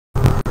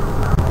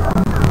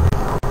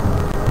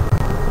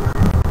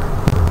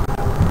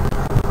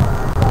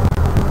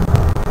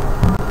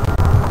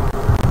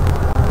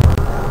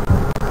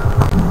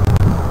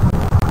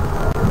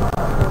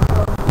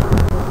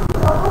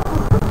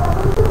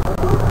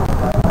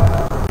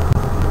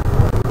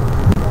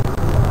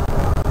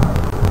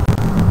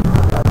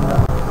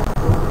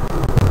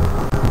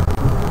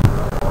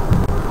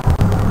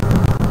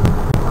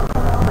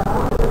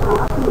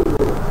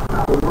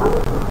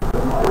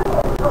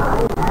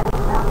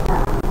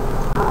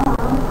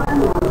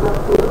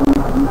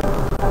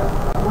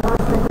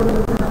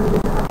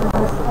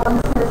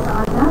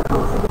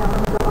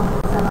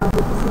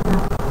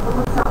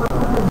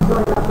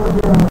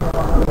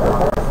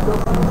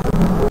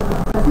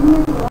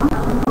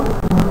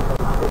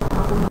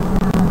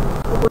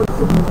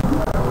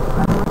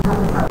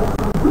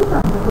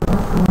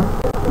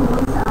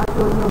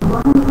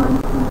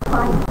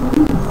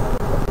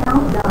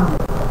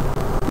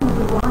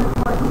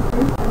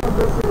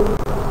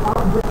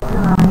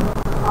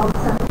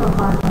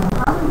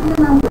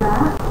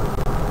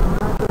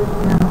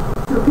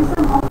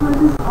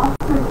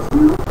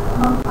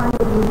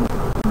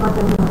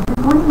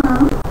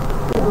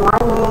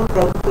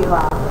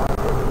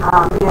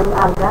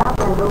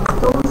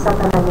sa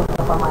talagang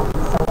kapamati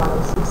sa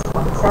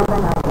 106.7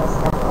 RS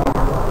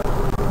FM.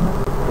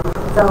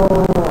 So,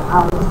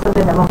 gusto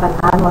din naman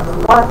kanaan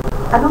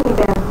anong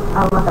event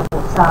ang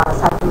matapos sa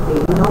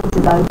Saturday,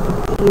 July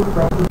 15,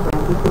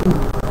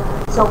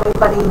 2023. So, may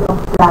parade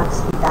of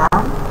flags kita.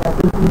 That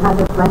is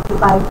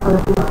 325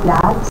 Philippine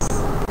flags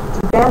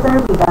together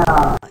with the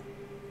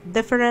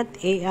different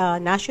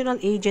national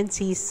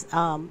agencies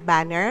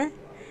banner,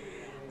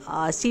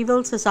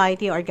 civil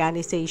society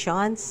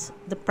organizations,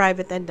 the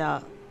private and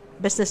the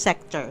business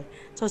sector.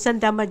 So,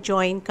 sanda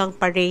ma-join kang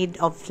parade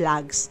of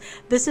flags.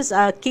 This is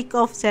a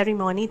kick-off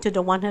ceremony to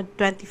the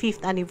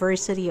 125th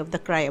anniversary of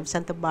the Cry of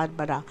Santa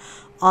Barbara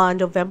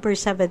on November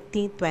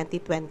 17,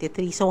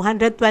 2023. So,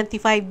 125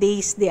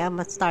 days di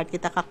start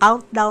kita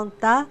ka-countdown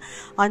ta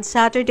on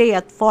Saturday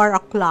at 4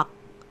 o'clock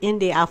in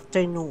the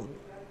afternoon.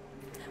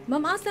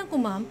 Ma'am, aslan ko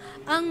ma'am,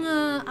 ang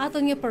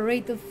aton nga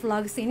parade of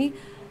flags ini,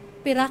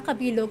 pira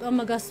kabilog ang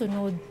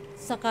magasunod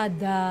sa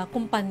kada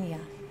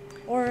kumpanya?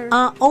 Or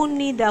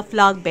only the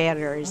flag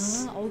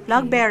bearers. Okay.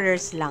 Flag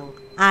bearers lang.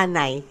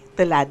 Anay,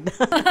 tulad.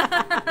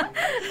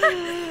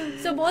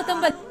 So, buot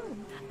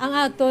ang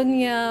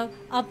aton nga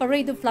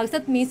parade of flags,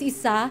 that means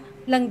isa,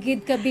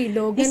 langgid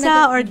kabilog.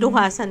 Isa or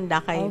duha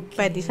sanda kay Okay.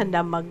 pwede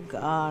sanda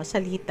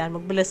magsalitan,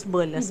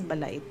 magbulas-bulas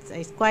bala.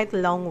 It's quite a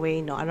long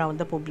way around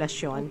the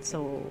poblasyon.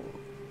 So,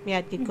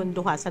 miyad kung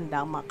duha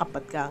sanda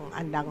makapat kang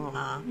andang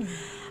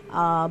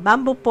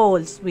bamboo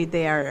poles with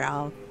their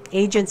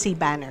agency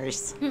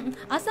banners.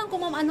 Asan ko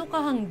ma'am, ano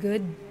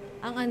kahanggod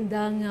ang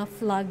andang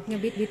flag nga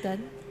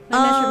bitbitan? May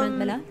measurement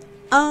bala?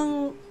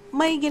 Ang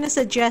may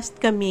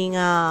ginasuggest kami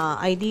nga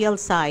ideal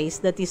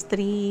size that is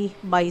 3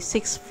 by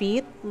 6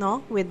 feet,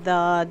 with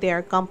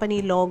their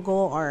company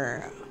logo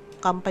or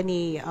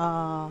company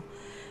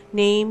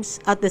names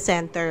at the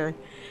center.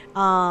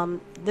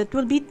 That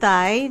will be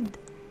tied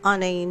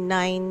on a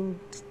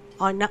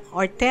 9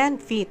 or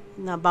 10 feet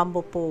na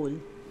bamboo pole.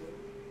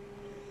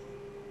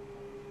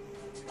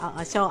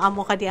 So,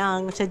 amo ka di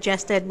ang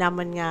suggested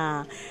naman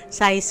nga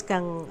size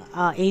kang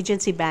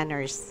agency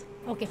banners.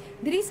 Okay.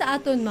 Diri sa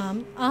aton,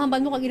 ma'am, hambal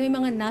mo kag may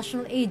mga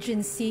national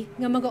agency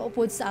nga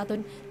magaupod sa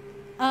aton.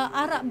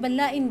 Ara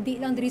bala hindi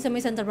lang diri sa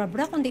may Santa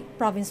Barbara kundi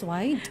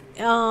province-wide?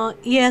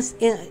 Yes,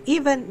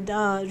 even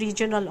the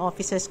regional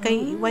offices.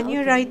 Kay when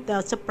you write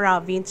sa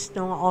province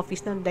ng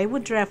office nun, they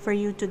would refer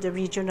you to the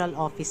regional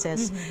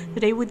offices. So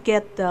they would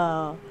get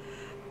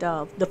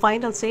the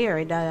final say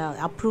or the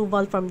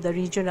approval from the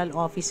regional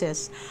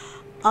offices.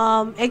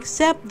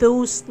 Except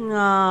those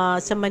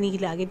sa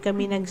Manila, agad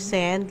kami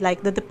nag-send,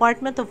 like the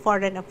Department of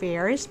Foreign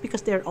Affairs,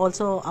 because they're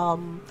also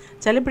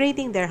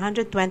celebrating their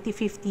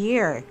 125th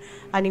year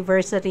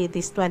anniversary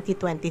this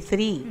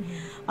 2023.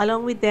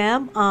 Along with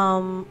them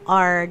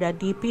are the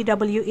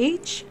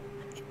DPWH,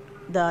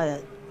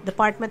 the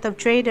Department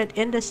of Trade and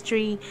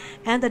Industry,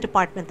 and the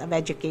Department of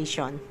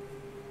Education.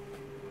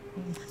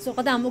 So,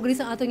 kadamo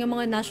gris ang aton nga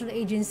mga national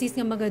agencies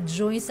nga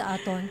maga-join sa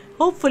aton.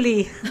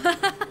 Hopefully.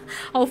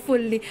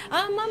 Hopefully.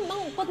 Ma'am,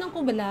 mangukot ng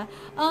ko bala,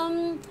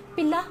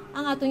 pila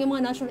ang aton nga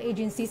mga national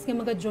agencies nga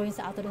maga-join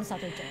sa aton on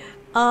Saturday?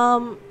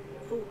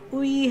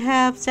 We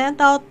have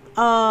sent out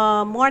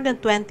more than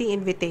 20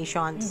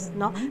 invitations,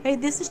 Hey,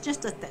 this is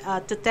just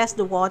to test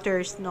the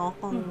waters,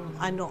 kung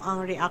ano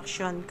ang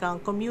reaction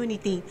kang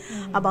community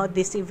about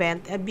this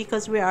event, and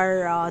because we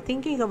are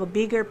thinking of a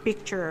bigger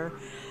picture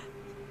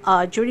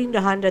during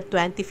the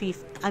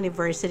 125th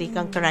anniversary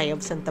kang Cry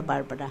of Santa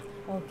Barbara.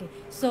 Okay.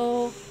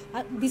 So,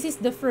 this is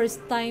the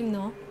first time,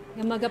 nga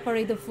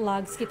maga-parade of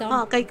flags kita?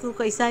 Kay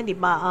kaysa, di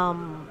ba,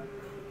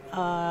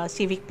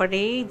 civic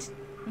parades,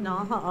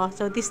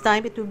 So, this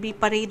time, it will be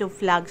parade of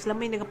flags.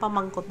 May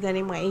nagapamangkot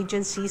ganing mga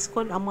agencies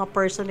kung ang mga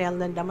personnel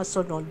nanda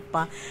masunod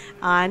pa.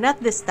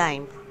 Not this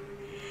time.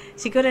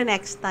 Siguro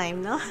next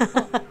time,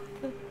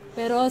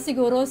 Pero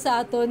siguro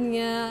sa aton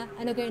nga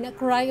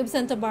Cry of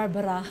Santa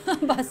Barbara,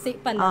 base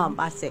pa lang.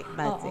 Base.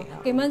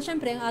 Kaya man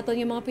syempre ang aton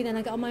yung mga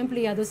pinanaga ang mga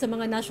empleyado sa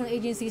mga national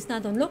agencies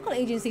naton, local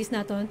agencies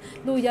naton,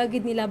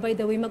 luyagid nila by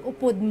the way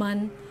mag-upod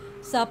man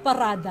sa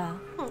parada.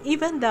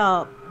 Even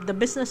the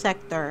business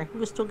sector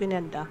gusto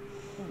ginanda.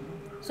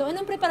 So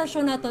anong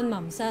preparasyon naton,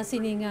 ma'am, sa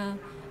sining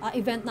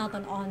event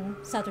naton on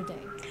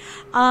Saturday?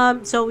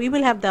 So we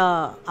will have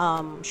the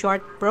short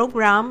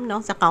program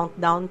sa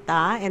countdown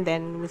and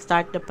then we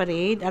start the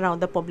parade around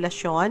the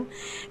poblasyon,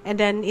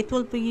 and then it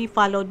will be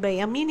followed by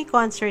a mini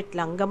concert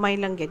lang, gamay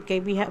lang gid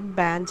kay we have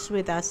bands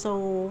with us,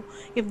 so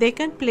if they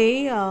can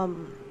play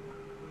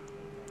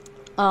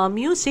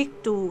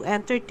music to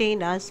entertain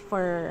us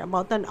for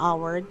about an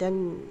hour,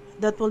 then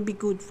that will be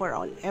good for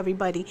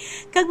everybody.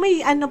 Kag may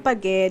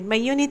may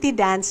unity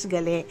dance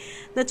gali.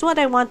 That's what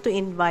I want to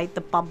invite the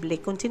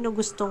public. Kung sino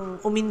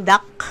gustong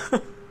umindak,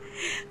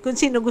 kung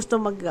sino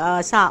gustong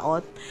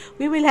magsaot,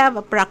 we will have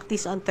a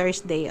practice on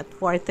Thursday at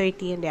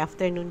 4:30 in the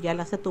afternoon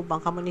diyan sa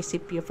Tubang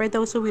Munisipyo. For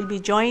those who will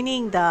be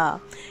joining the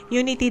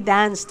unity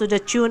dance to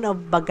the tune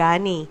of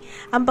Bagani.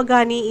 Ang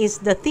Bagani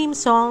is the theme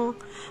song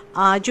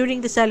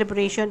during the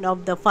celebration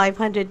of the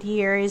 500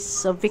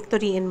 years of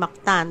victory in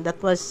Mactan. That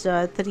was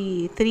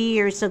three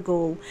years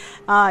ago.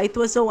 It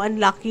was so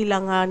unlucky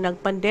lang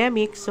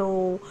nag-pandemic.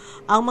 So,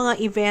 ang mga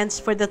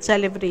events for that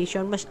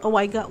celebration,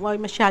 why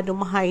masyado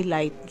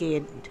ma-highlight,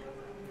 gid.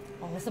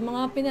 Oh, sa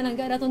mga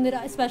pinalangga nato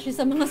nila, especially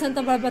sa mga Santa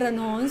Barbara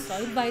noon, so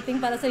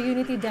inviting para sa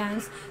Unity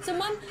Dance. So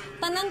ma'am,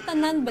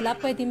 tanan-tanan bala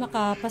pwede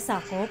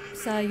makapasakop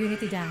sa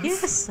Unity Dance?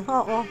 Yes,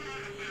 oo.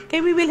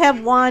 Okay, we will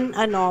have one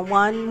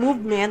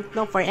movement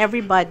for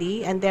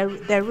everybody, and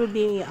there will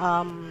be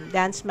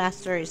dance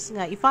masters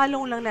nga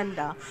i-follow lang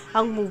nanda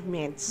ang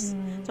movements.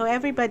 So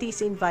everybody is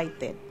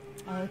invited.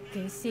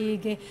 Okay,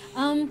 sige.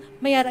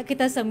 Mayara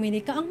kita sa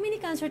minika. Ang mini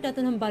concert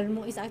natin ng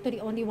Balmo is actually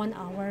only 1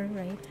 hour,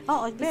 right?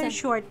 Oo, very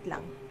short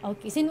lang.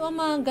 Okay, sino ang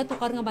mga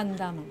gatukar nga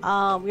banda,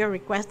 ma'am? We are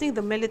requesting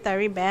the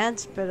military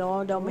bands,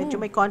 pero medyo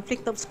may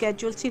conflict of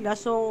schedule sila,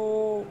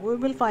 so we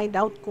will find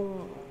out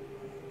kung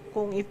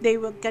if they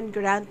can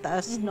grant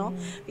us,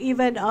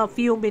 even a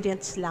few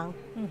minutes lang.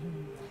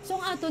 So,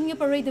 ang aton nga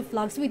parade of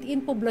flags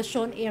within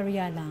poblasyon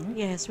area lang?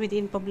 Yes,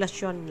 within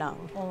poblasyon lang.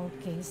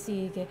 Okay,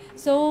 sige.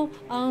 So,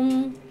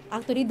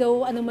 actually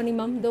daw, ano man ni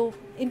ma'am, daw,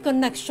 in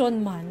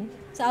connection man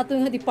sa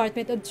aton nga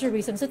Department of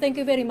Tourism. So, thank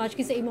you very much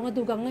kasi imong nga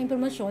dugang nga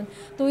impormasyon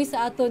tuwi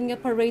sa aton nga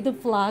parade of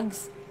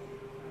flags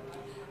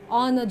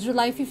on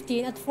July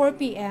 15 at 4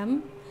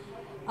 p.m.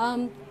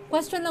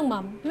 Question lang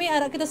ma'am, may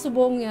ara kita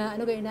subong nga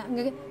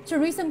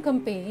tourism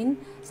campaign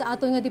sa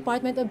aton nga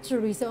Department of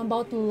Tourism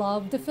about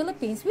Love the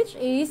Philippines, which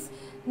is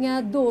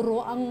nga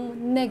duro ang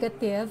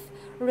negative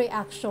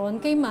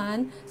reaction kay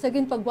man sa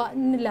ginpagwa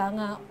nila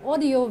nga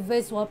audio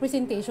visual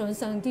presentation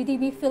sa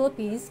DDB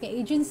Philippines nga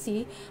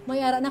agency, may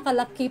ara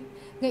nakalakip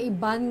nga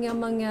iban nga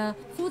mga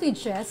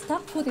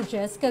stock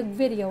footages kag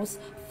videos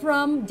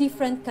from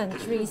different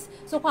countries.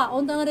 So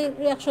kaon ang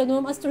reaction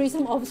mo as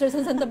tourism officer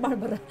sa Santa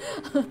Barbara?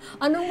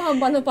 Anong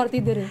mahambal ng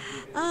party dire?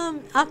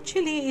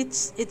 Actually,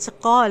 it's a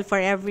call for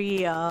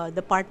every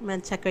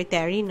department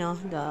secretary,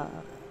 the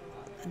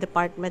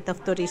Department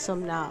of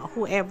Tourism, na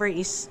whoever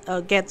is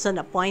gets an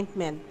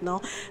appointment,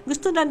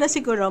 gusto na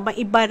siguro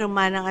maiba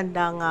naman ang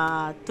andang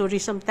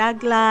tourism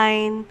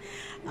tagline,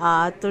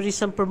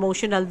 tourism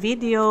promotional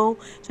video.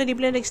 So di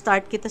ba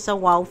nag-start kita sa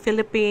Wow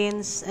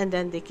Philippines, and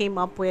then they came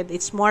up with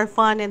It's More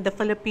Fun in the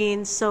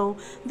Philippines. So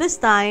this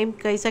time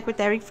kay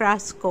Secretary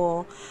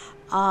Frasco,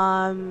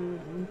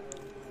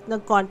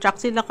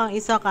 nag-contract sila kang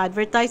isa ka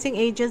advertising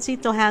agency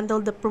to handle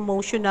the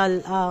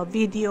promotional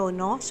video,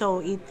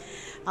 so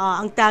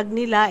ang tag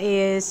nila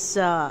is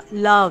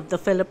Love the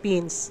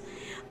Philippines.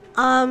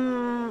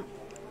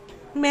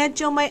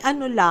 Medyo may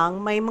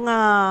may mga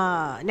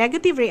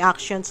negative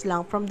reactions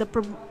lang from the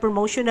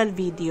promotional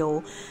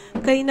video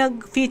kay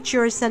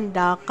nag-feature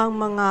sanda kang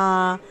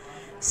mga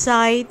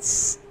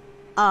sites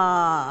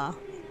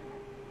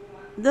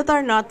that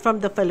are not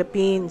from the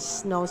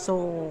Philippines,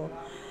 so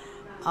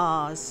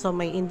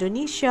may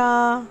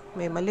Indonesia,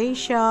 may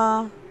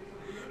Malaysia,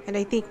 and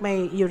I think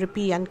may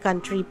European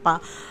country pa,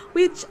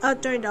 which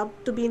turned out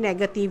to be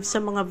negative sa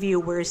mga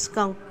viewers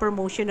kang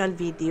promotional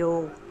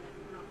video.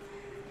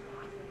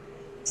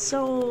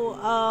 So,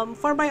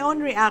 for my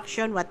own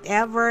reaction,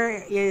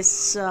 whatever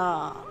is,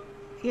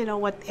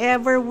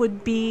 whatever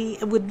would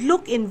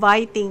look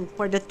inviting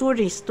for the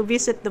tourists to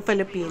visit the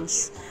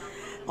Philippines,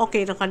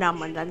 okay na ka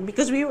naman dan.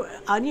 Because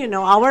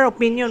our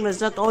opinion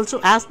was not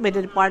also asked by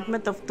the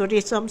Department of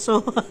Tourism,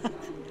 so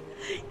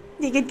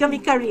hindi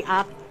kami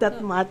ka-react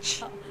that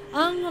much.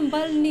 Ang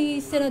hambal ni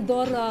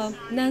Senador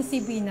Nancy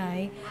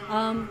Binay,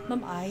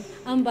 Ma'am Ay,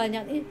 ang hambal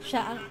niya,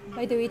 siya,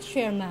 by the way,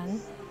 chairman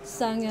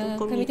sa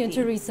Committee on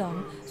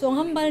Tourism. So, ang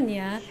hambal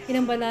niya,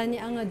 inambala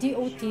niya ang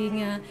DOT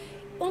nga,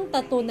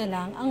 untato na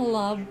lang ang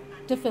Love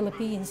the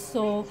Philippines.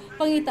 So,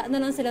 pangita na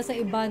lang sila sa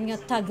iban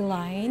nga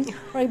tagline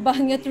or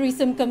iban nga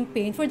tourism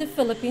campaign for the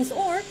Philippines,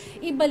 or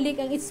ibalik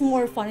ang It's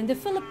More Fun in the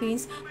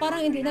Philippines.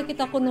 Parang hindi na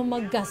kita kuno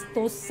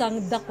maggastos sang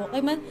dako.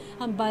 Kaya man,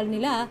 hambal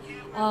nila,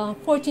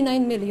 49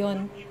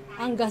 million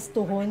ang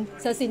gastuhon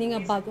sa sini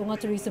nga bago nga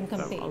tourism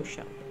campaign.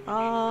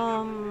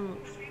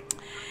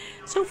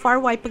 So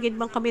far, why pagid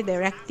man kami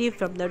directive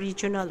from the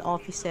regional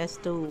offices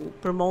to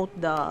promote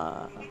the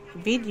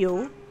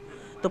video,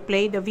 to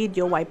play the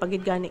video, why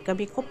pagid gani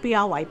kami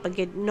kopya, why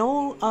pagid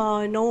no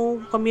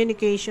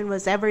communication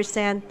was ever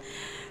sent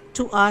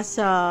to us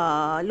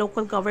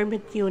local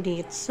government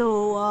units. So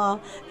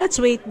let's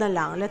wait na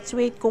lang. Let's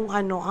wait kung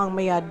ano ang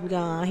mayad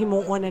nga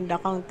himuon nanda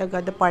kang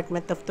taga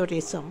Department of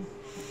Tourism.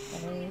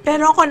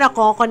 Pero ako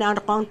na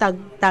ang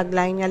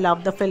tagline nga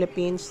Love the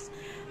Philippines,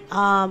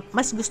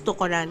 mas gusto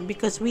ko ran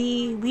because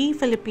we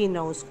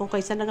Filipinos, kung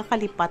kaysa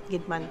nagakalipat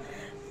gid man,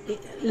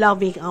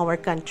 loving our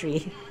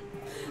country.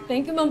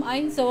 Thank you, Ma'am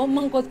Ay. So,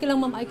 mangkot ko lang,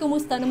 Ma'am Ay,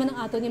 kumusta naman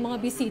ang aton yung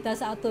mga bisita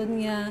sa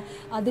aton nga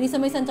diri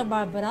sa may Santa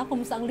Barbara?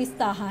 Kumusta ang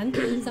listahan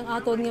sa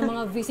aton nga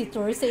mga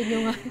visitors sa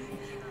inyong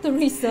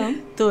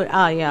tourism?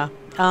 Yeah.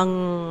 Ang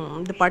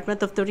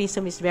Department of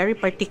Tourism is very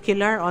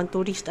particular on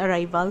tourist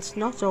arrivals,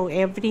 So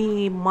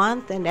every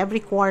month and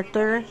every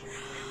quarter,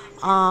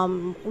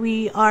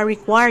 we are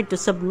required to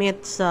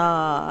submit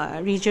sa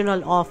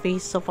regional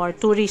office of our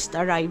tourist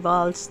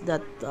arrivals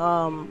that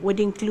would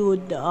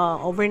include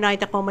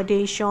overnight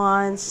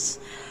accommodations,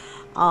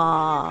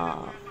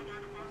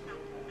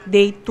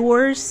 day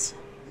tours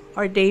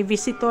or day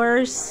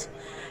visitors.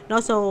 No,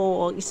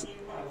 so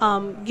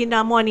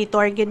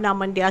gina-monitor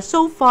naman dia.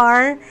 So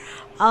far,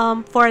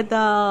 for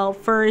the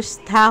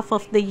first half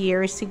of the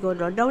year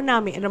siguro daw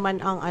namin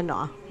naman ang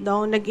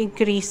daw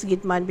nag-increase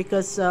gid man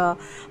because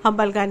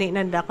hambal gani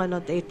nanda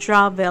kanot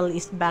travel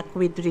is back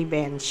with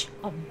revenge.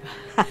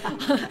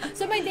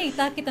 So may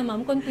data kita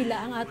ma'am kung pila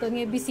ang aton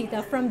nga bisita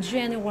from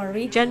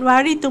January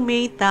to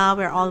May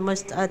we're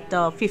almost at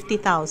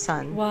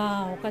 50,000.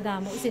 Wow,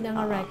 kadamo isin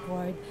ang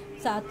record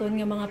sa aton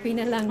nga mga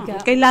pinalangga.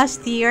 Kay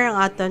last year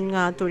ang aton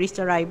nga tourist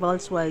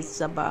arrivals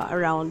was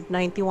around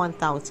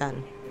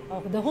 91,000.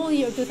 The whole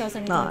year of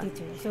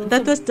 2022. So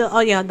that was the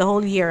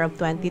whole year of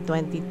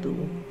 2022.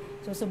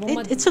 So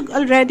it's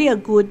already a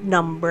good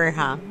number,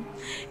 ha.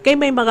 Kay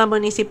may mga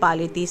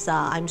municipalities,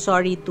 I'm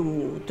sorry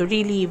to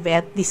really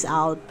vet this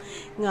out,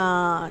 nga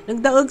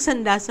nagdaog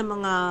sanda sa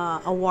mga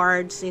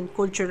awards in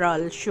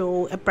cultural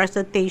show,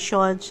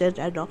 presentations, and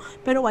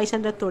pero why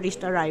sanda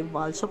tourist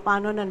arrival? So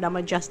paano nanda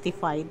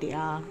ma-justify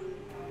dia?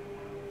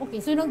 Okay,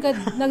 so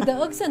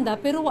nagdaog sanda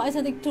pero wa sa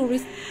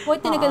tourist, wa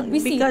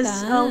tinagbisita. Because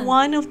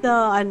one of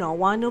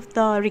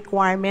the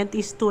requirement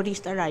is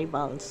tourist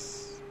arrivals.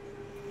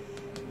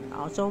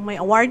 So may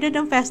awarded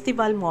ang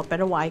festival mo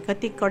pero why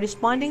kati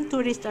corresponding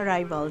tourist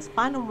arrivals,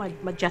 paano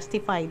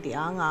ma-justify di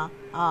nga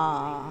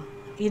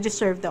you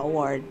deserve the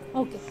award.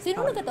 Okay.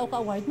 Sino nagkatao ka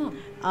award, ma'am?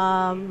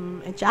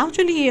 It's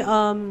actually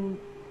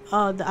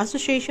the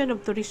Association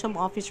of Tourism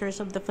Officers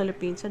of the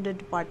Philippines and the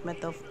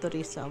Department of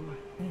Tourism.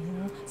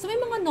 So may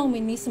mga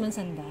nominees man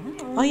sanda?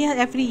 Oh yeah,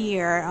 every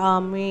year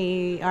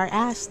we are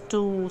asked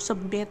to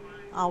submit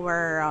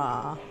our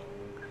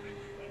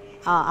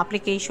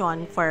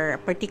application for a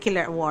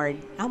particular award.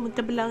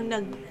 Munta ba lang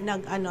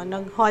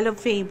nag Hall of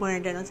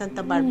Famer din ang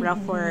Santa Barbara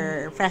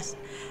for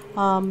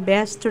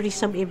best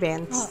tourism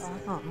events.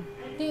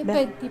 Di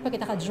pa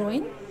kita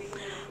ka-join?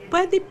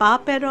 Pwede pa,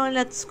 pero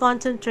let's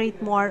concentrate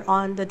more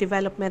on the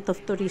development of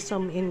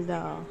tourism in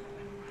the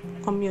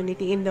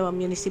community, in the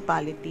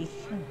municipality.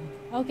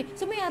 Okay.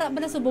 So may ara ba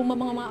na subong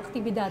mga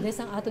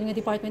aktibidades ang aton nga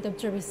Department of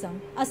Tourism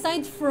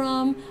aside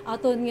from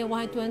aton nga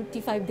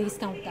 125 days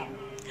countdown?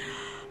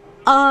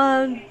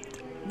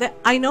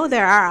 I know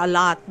there are a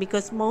lot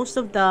because most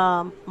of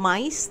the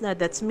MICE,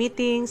 that's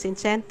meetings,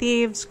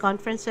 incentives,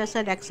 conferences,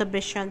 and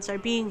exhibitions are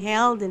being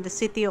held in the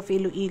city of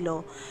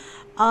Iloilo.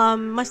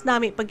 Mas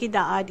nami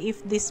pagkidaan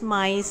if this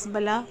MICE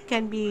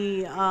can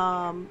be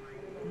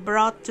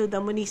brought to the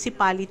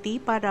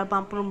municipality para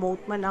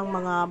ma-promote man ang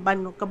mga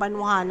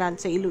kabanwahanan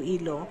sa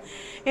Iloilo.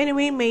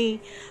 Anyway,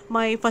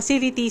 may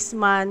facilities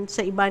man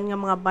sa iban nga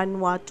mga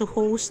banwa to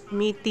host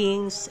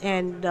meetings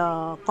and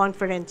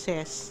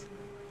conferences.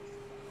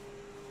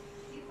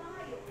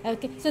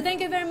 Okay. So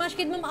thank you very much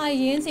kid Ma'am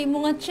Ayin sa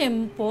imong nga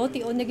tiyempo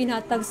tion nga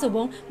ginhatag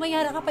subong.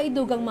 Mayara ka pa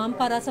idugang ma'am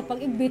para sa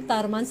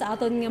pag-imbitar man sa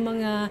aton nga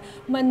mga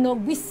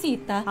manog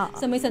bisita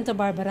sa may Santa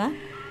Barbara.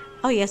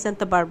 Oh yes,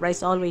 Santa Barbara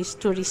is always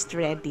tourist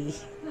ready.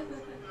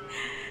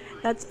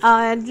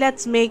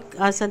 Let's make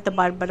Santa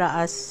Barbara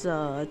as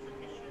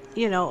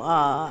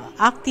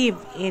active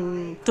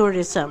in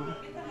tourism.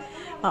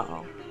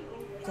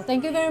 So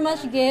thank you very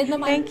much, Gid.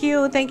 Thank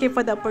you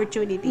for the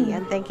opportunity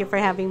and thank you for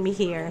having me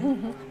here.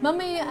 Ma'am,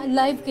 may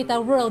live kita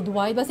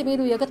worldwide. Basi may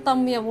luya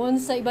katamyawon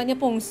sa iba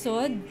niya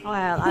pungsod.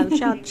 Well, I'll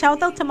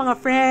shout out sa mga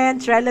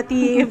friends,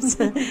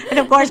 relatives, and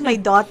of course my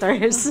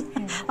daughters.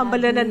 Ang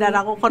bala na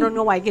ako karon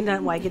nga why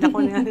gina ko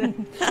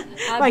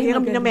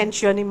na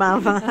mention ni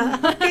Mama.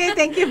 Okay,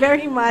 thank you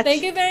very much.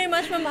 Thank you very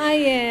much, Ma'am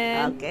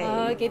Ayen.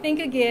 Okay,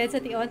 thank you, Gid,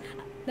 sa tion.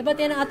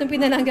 Nabatian ang atong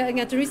pinalangga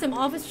nga Tourism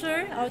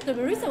Officer or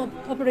Tourism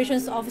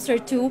Operations Officer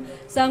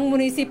 2 sang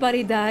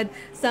munisipalidad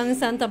sang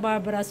Santa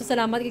Barbara. So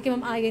salamat kay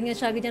Ma'am Ayen nga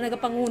siya gid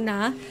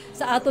nagapanguna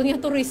sa aton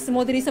nga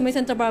turismo diri sa may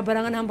Santa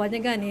Barbara nga nahambal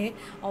niya gani.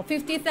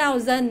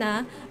 50,000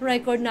 na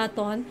record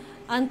naton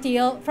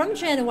until from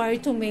January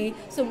to May.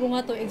 So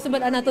bunga to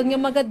subad naton nga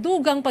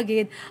magadugang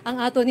pagid ang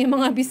aton nga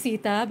mga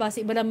bisita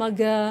basi bala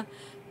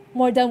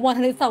more than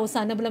 100,000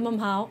 na bala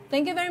Ma'am How.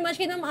 Thank you very much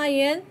kay Ma'am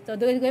Ayen. So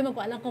doon ko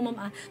magpaalam ko Ma'am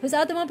A. So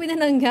sa ato mga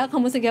pinalangga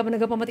kamo sa gyapon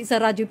nagapamati sa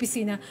Radyo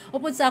Opisina.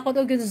 Upod sa akon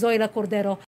og Zoila Cordero.